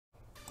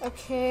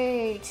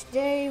Okay,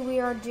 today we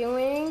are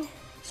doing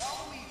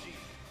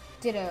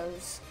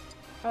Dittos.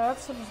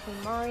 That's supposed to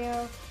be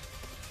Mario.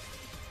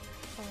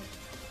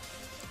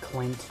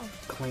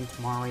 Clint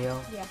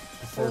Mario. Yeah.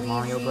 The third Waluigi,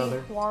 Mario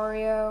brother.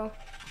 Wario.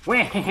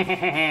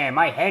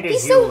 My head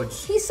is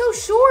huge. He's so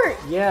short.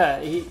 Yeah,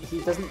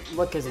 he doesn't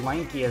look as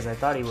lanky as I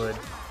thought he would.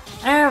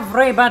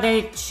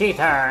 Everybody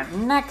cheater!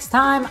 Next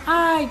time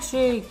I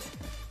cheat!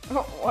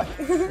 Oh, what?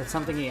 That's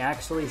something he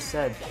actually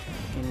said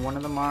in one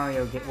of the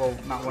Mario games. Well,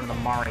 not one of the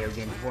Mario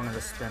games, one of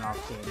the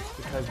spin-off games.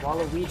 Because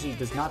Waluigi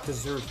does not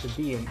deserve to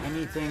be in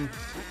anything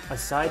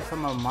aside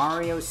from a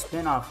Mario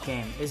spin-off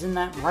game. Isn't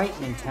that right,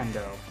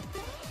 Nintendo?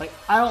 Like,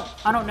 I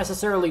don't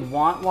necessarily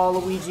want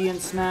Waluigi in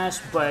Smash,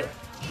 but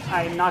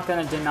I'm not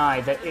gonna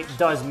deny that it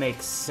does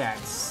make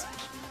sense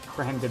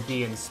for him to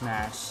be in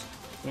Smash.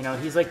 You know,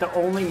 he's like the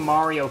only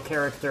Mario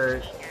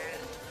character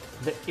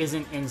that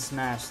isn't in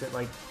Smash that,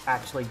 like,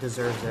 actually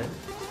deserves it.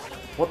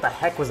 What the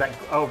heck was that?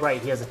 Oh, right,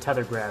 he has a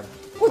tether grab.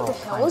 What the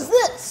hell is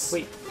this?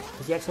 Wait,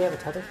 does he actually have a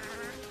tether?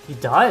 He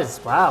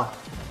does! Wow.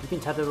 You can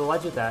tether the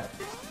ledge with that.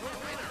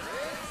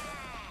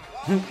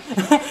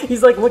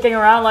 He's, like, looking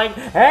around like,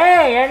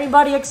 hey,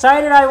 anybody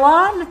excited I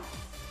won?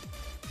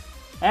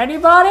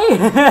 Anybody?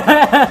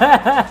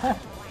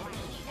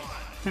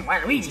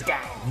 Waluigi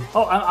died!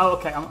 Oh,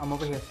 okay, I'm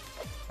over here.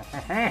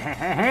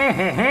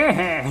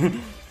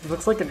 He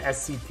looks like an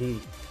SCP.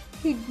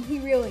 He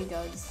really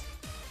does.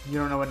 You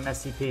don't know what an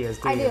SCP is,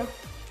 do you? I do.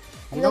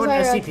 You know what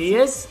an SCP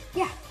is?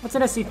 Yeah. What's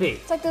an SCP?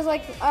 It's like those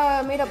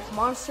made up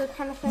monster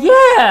kind of thing.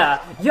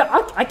 Yeah!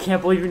 Yeah, I can't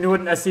believe you knew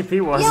what an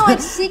SCP was. Yeah, like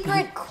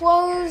secret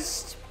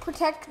closed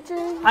protector.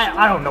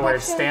 I don't know what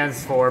it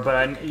stands for,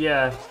 but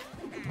yeah.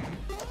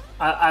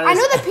 I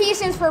know the P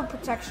stands for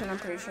protection, I'm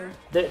pretty sure.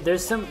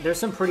 There's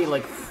some pretty,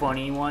 like,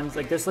 funny ones.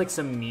 Like, there's, like,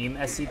 some meme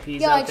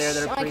SCPs Yeah, out there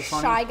that are pretty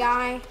funny. Shy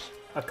Guy.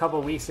 A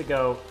couple weeks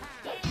ago,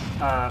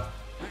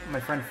 my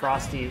friend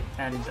Frosty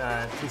and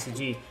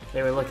TCG,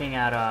 they were looking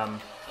at,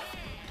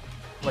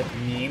 like,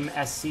 meme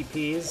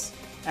SCPs.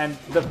 And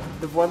the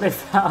one they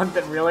found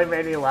that really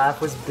made me laugh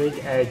was Big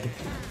Egg.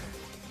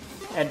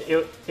 And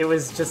it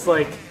was just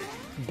like,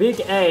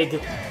 Big Egg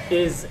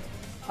is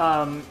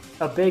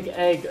a big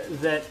egg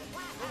that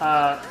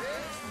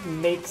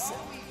makes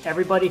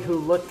everybody who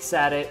looks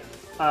at it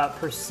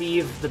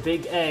perceive the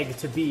big egg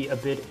to be a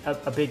big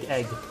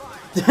egg.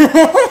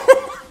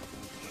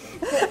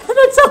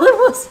 That's all it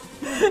was.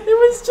 It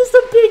was just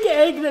a big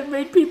egg that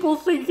made people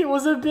think it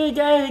was a big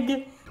egg.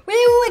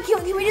 Wait,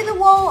 can we do the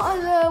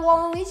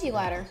Waluigi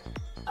ladder?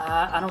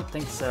 I don't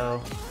think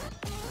so.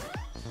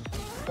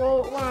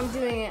 Well, when I'm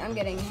doing it, I'm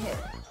getting hit.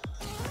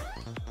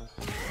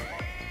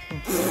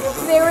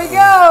 There we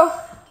go!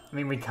 I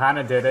mean, we kind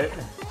of did it.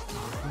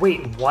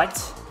 Wait, what?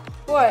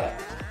 What?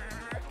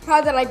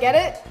 How did I get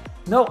it?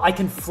 No, I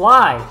can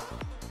fly.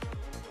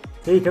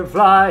 He can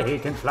fly, he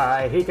can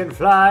fly, he can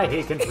fly,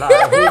 he can fly,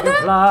 he can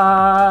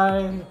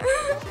fly.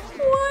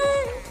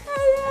 What? I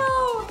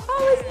know. How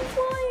is he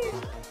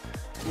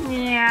flying?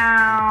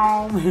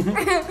 Meow.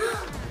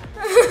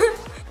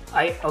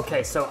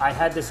 Okay, so I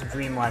had this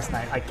dream last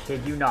night. I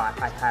kid you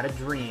not. I had a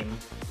dream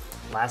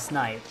last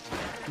night.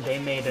 They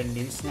made a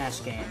new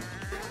Smash game.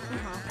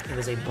 It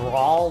was a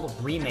Brawl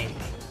remake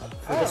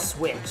for the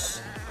Switch.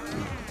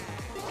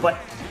 But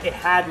it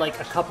had, like,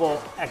 a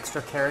couple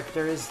extra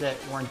characters that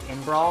weren't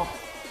in Brawl.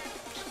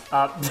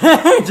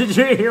 Did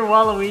you hear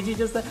Waluigi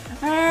just then?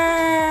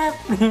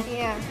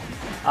 Yeah.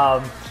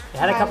 It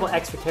had a couple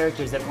extra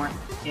characters that weren't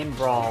in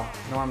Brawl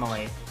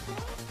normally.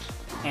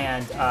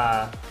 And,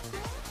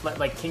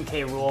 like, King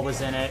K. Rool was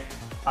in it.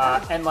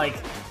 And,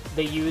 like,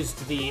 they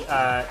used the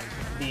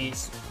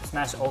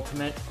Smash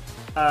Ultimate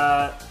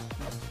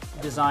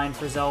design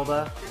for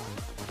Zelda.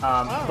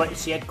 But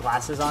she had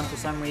glasses on for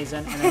some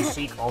reason, and then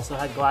Sheik also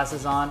had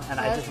glasses on, and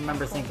I just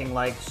remember thinking,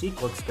 like,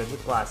 Sheik looks good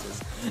with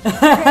glasses. And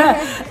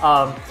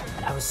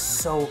I was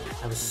so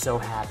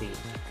happy.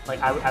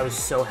 Like, I was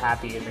so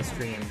happy in this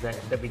dream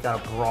that we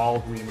got a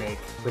Brawl remake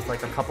with,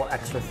 like, a couple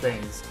extra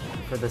things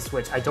for the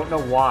Switch. I don't know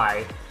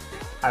why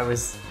I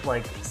was,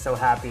 like, so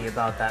happy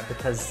about that,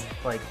 because,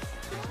 like,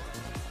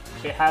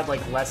 it had,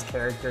 like, less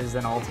characters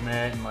than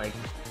Ultimate, and, like,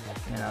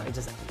 you know, it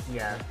just,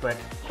 yeah, but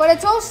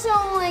it's also,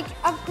 like,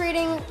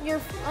 upgrading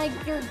your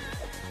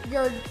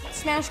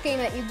Smash game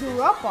that you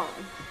grew up on.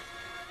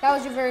 That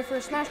was your very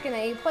first Smash game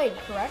that you played,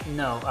 correct?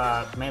 No,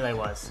 Melee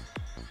was.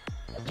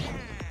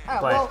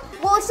 Oh,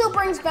 well, it still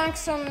brings back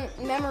some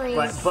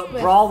memories. But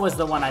Brawl was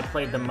the one I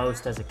played the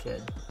most as a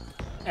kid,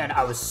 and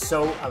I was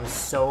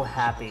so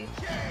happy.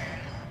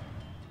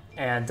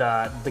 And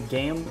the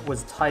game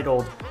was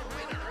titled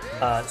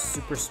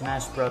Super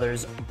Smash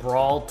Bros.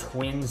 Brawl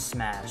Twin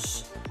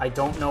Smash. I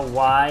don't know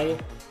why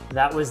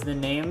that was the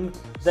name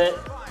that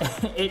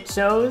it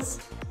chose.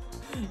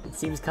 It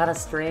seems kind of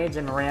strange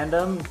and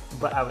random,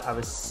 but I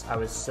was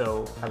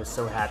so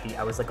happy.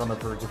 I was, like, on the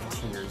verge of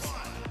tears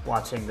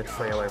watching the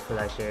trailer for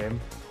that game.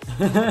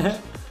 I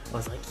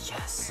was like,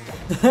 yes.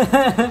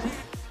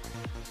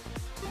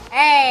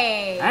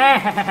 Hey!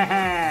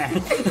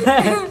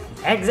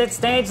 Exit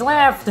stage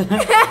left!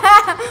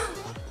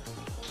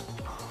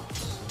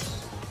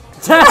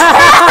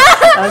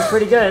 That was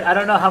pretty good. I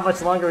don't know how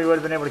much longer we would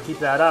have been able to keep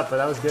that up, but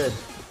that was good.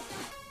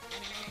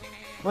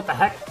 What the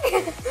heck?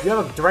 You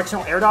have a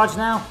directional air dodge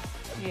now?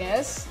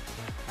 Yes.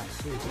 I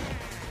see.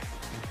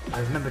 I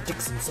remember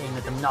Dixon saying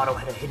that the Monado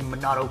had a hidden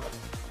Monado,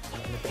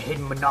 and that the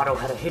hidden Monado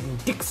had a hidden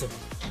Dixon,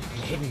 and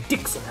the hidden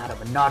Dixon had a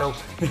Monado.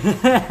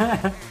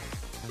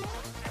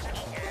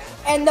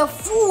 And the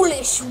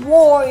foolish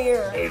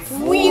warrior. A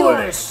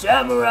foolish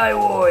samurai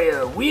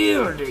warrior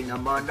wielding a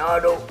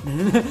Monado.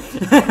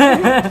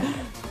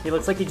 He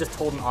looks like he just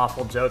told an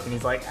awful joke, and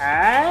he's like,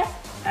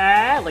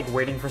 like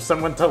waiting for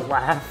someone to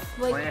laugh.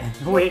 Like,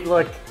 wait,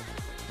 look.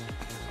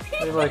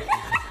 Wait, look.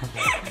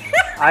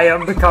 I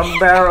am become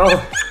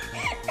Barrel,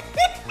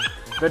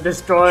 the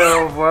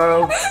destroyer of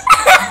worlds.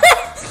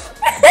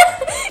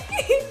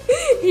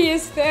 He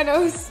is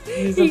Thanos.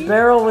 He's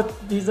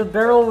a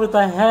barrel with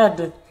a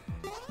head.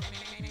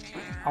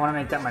 I want to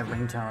make that my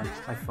ringtone,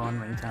 my phone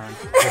ringtone.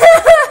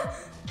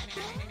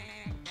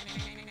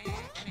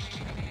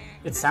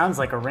 It sounds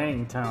like a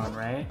ringtone,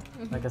 right?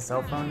 Like a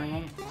cell phone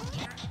ringing?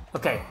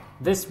 Okay,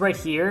 this right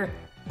here,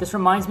 this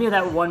reminds me of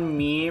that one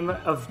meme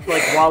of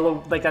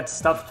like that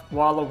stuffed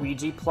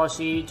Waluigi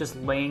plushie just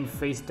laying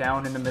face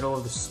down in the middle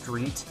of the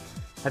street.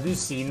 Have you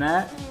seen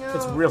that? No.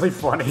 It's really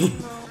funny.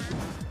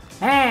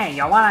 Hey,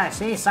 you wanna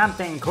see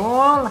something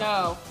cool?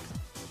 No.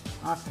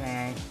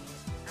 Okay.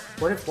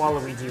 What if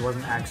Waluigi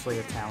wasn't actually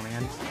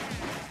Italian?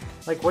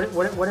 Like,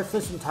 what if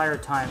this entire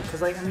time, because,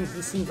 like, I mean,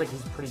 he seems like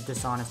he's a pretty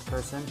dishonest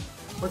person.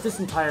 What if this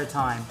entire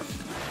time,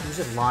 he was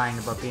just lying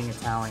about being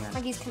Italian?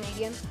 Like he's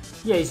Canadian?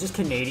 Yeah, he's just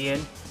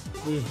Canadian.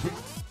 You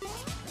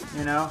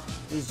know?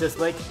 He's just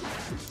like,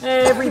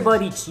 hey,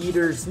 everybody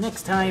cheaters.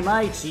 Next time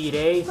I cheat,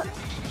 eh?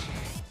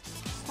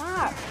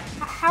 Stop.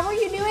 How are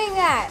you doing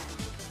that?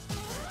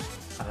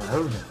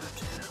 Oh, no.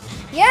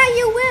 Yeah,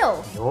 you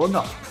will. You're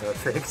not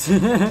perfect.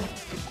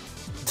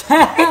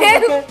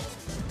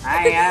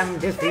 I am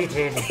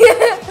defeated.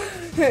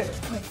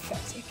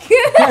 Pathetic.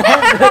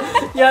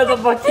 Yeah, the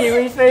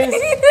Makiri face.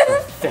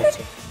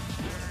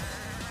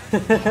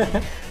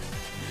 Pathetic.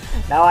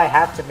 Now I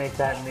have to make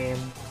that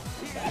meme.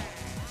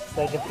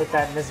 So I can put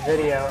that in this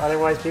video.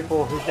 Otherwise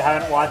people who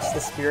haven't watched the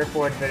Spirit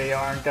Board video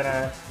aren't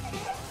gonna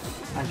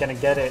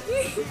get it.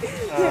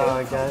 Oh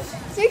my gosh.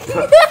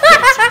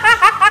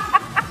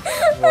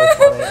 Really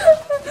funny.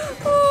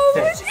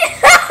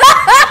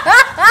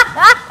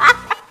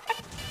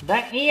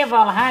 The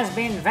evil has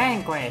been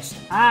vanquished.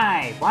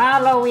 I,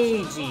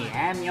 Waluigi,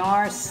 am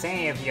your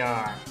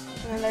savior.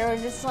 And they were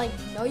just like,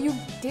 no, you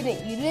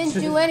didn't. You didn't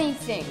do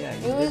anything. Yeah,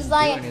 it was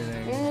like,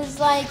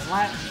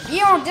 What?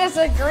 you're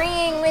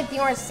disagreeing with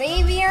your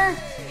savior?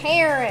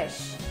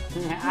 Perish.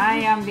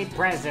 I am the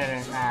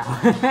president now.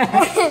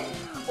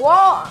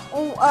 Well,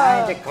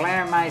 I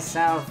declare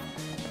myself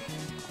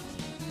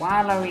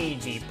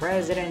Waluigi,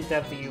 President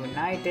of the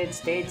United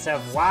States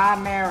of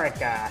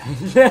America.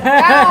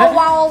 now,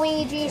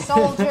 Waluigi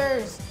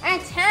soldiers,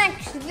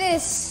 attack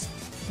this.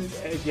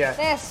 Yeah.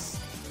 This.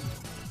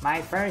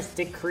 My first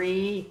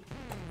decree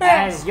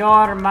as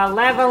your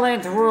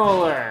malevolent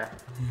ruler.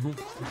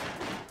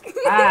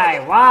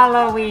 I,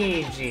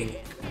 Waluigi,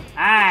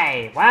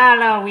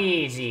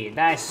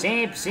 the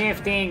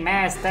shape-shifting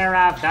master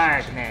of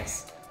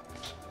darkness.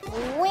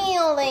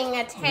 Wielding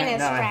a tennis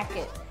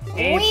racket.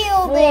 A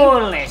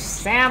foolish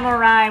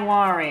samurai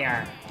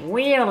warrior,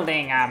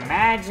 wielding a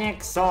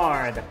magic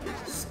sword,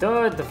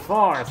 stood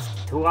forth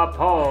to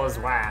oppose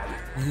Wal.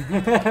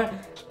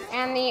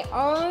 And the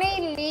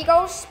only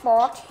legal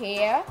sport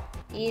here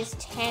is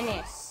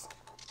tennis.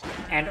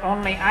 And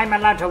only I'm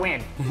allowed to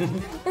win.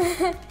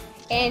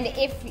 And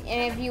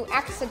if you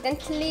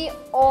accidentally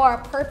or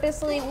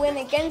purposely win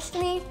against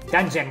me,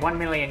 Dungeon, 1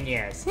 million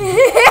years.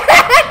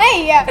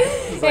 yeah,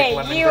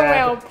 like you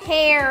will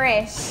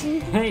perish.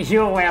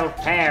 You will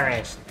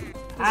perish.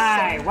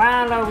 I,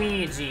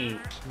 Waluigi,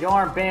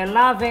 your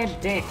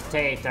beloved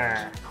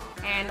dictator.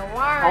 And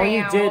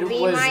Wario will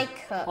be my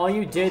cook. All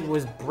you did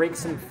was break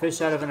some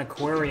fish out of an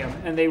aquarium,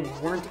 and they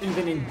weren't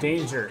even in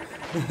danger.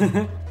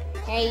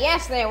 Hey,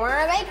 yes, they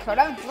were. They could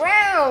have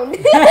drowned.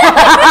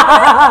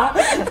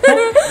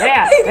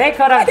 Yeah, they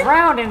could have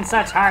drowned in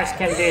such harsh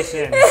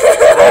conditions.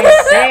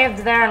 I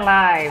saved their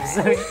lives.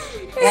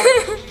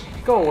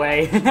 Go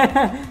away.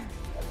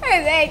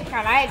 They could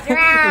have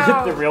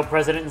drowned. The real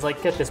president is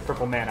like, get this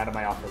purple man out of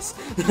my office.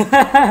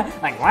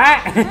 Like,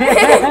 what?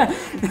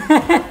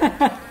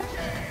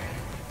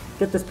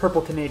 Get this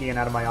purple Canadian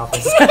out of my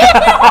office.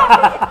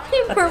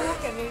 Purple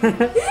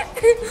Canadian.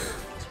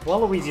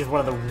 Waluigi is one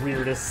of the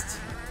weirdest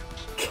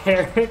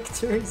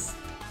characters.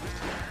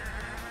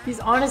 He's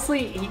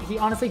honestly, he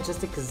honestly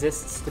just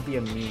exists to be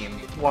a meme.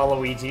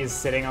 Waluigi is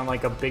sitting on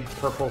like a big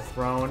purple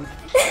throne,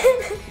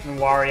 and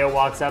Wario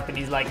walks up and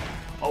he's like,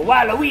 "Oh,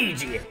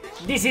 Waluigi,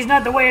 this is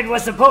not the way it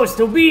was supposed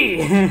to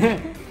be."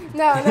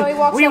 No, he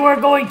walks We up. were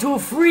going to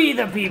free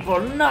the people,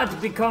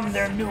 not become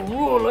their new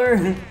ruler.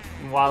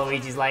 And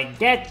Waluigi's like,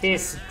 get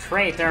this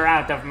traitor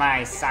out of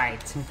my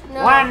sight.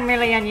 No. 1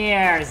 million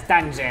years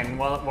dungeon.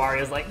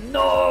 Wario's like,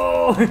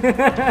 no!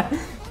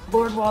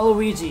 Lord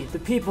Waluigi, the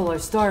people are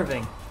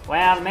starving.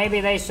 Well,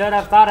 maybe they should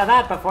have thought of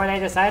that before they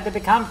decided to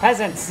become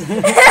peasants.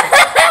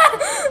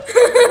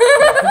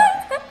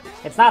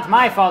 It's not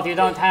my fault you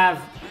don't have...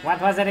 What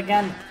was it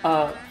again?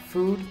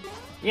 Food?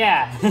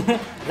 Yeah,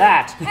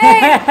 that.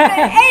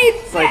 Hey,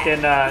 It's like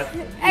in,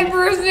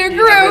 Emperor's New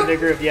Emperor's Groove. New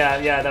Groove.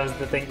 Yeah, that was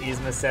the thing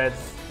Yzma said.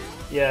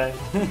 Yeah.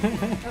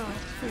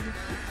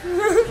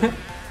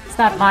 It's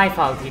not my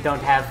fault you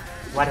don't have...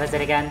 What was it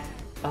again?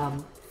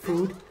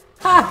 Food?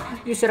 Ha!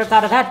 You should have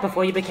thought of that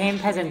before you became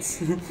peasants.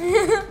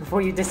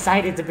 Before you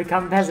decided to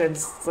become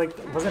peasants. It's like,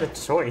 it wasn't a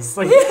choice.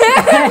 Like...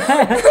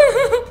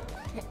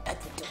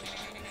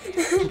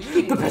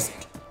 The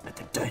peasant at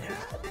the diner.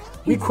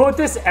 We quote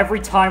this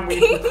every time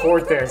we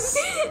record this.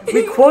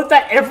 We quote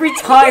that every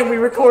time we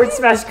record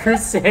Smash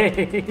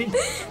Crusade.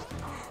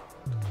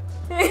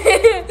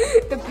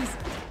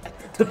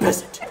 The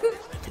peasant at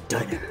the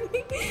diner.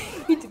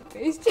 He did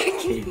base check.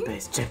 He did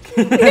base check.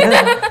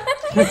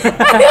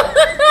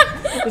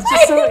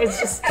 It's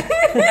just. I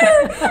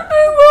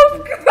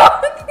love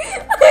Croc.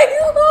 I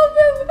love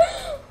him.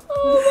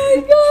 Oh my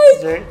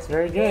god. It's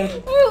very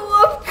good. I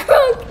love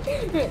Croc.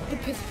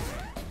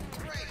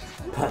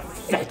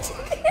 Pathetic.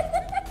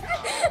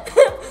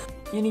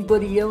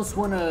 Anybody else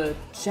want to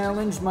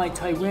challenge my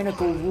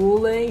tyrannical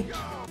rule, eh?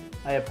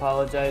 I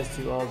apologize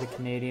to all the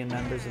Canadian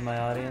members of my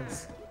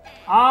audience.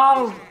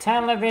 All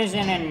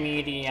television and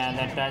media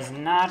that does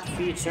not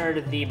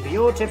feature the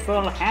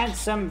beautiful,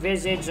 handsome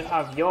visage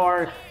of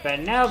your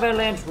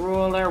benevolent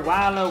ruler,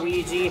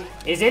 Waluigi,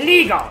 is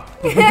illegal!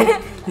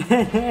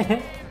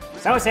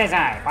 So says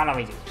I,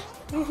 Waluigi.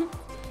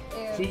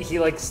 He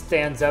like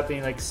stands up and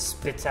he like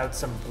spits out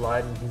some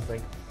blood and he's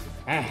like,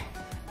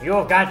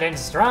 you've gotten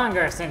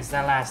stronger since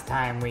the last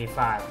time we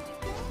fought.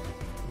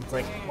 It's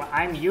like, well,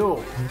 I'm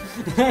you.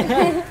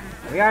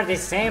 We are the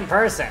same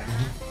person.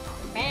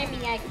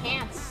 Baby, I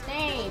can't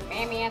stay.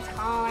 Baby, it's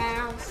cold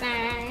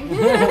outside.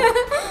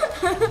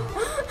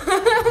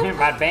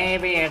 But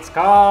baby, it's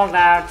cold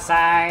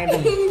outside.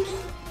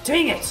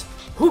 Dang it!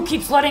 Who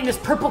keeps letting this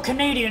purple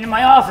Canadian in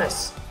my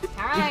office?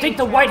 You'd think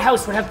the White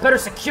House would have better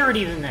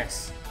security than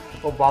this.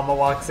 Obama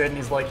walks in and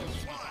he's like,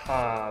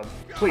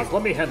 please,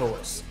 let me handle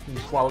this.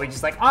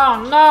 Waluigi's like,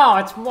 oh no,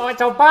 it's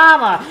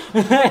Obama.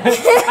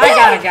 I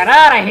gotta get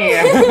out of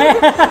here.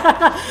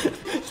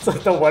 It's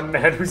like the one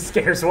man who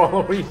scares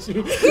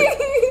Waluigi.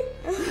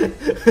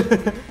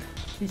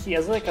 He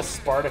has like a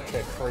Sparta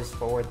kick for his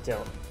forward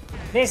tilt.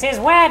 This is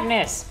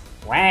Wadness.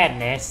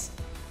 Wadness.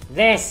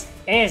 This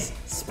is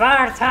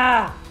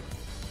Sparta.